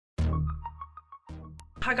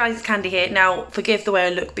Hi guys, it's Khandie here. Now, forgive the way I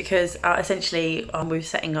look because essentially we're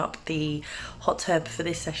setting up the hot tub for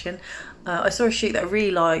this session. I saw a shoot that I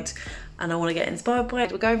really liked and I want to get inspired by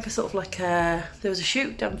it. We're going for sort of like there was a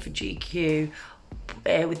shoot done for GQ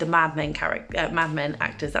with the Mad Men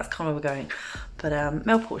actors. That's kind of where we're going. But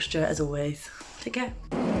Mel Porcher, as always. Take care.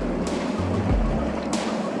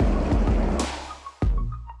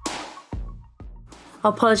 I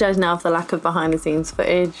apologise now for the lack of behind the scenes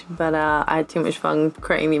footage, but I had too much fun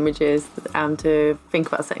creating the images to think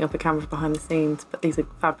about setting up a camera behind the scenes, but these are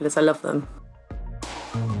fabulous, I love them.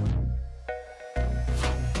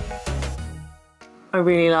 I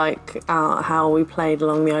really like how we played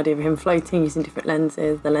along the idea of him floating using different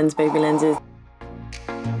lenses, the Lensaby lenses.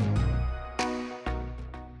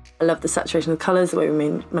 I love the saturation of the colours, the way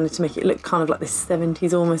we managed to make it look kind of like this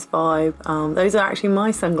 70s almost vibe. Those are actually my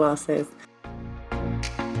sunglasses.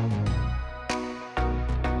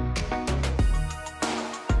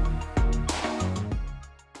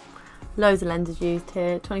 Loads of lenses used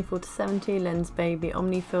here, 24-70, Lensaby,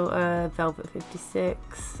 Omni filter, Velvet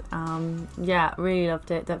 56. Yeah, really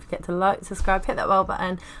loved it. Don't forget to like, subscribe, hit that bell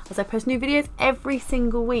button as I post new videos every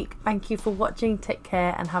single week. Thank you for watching, take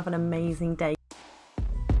care and have an amazing day.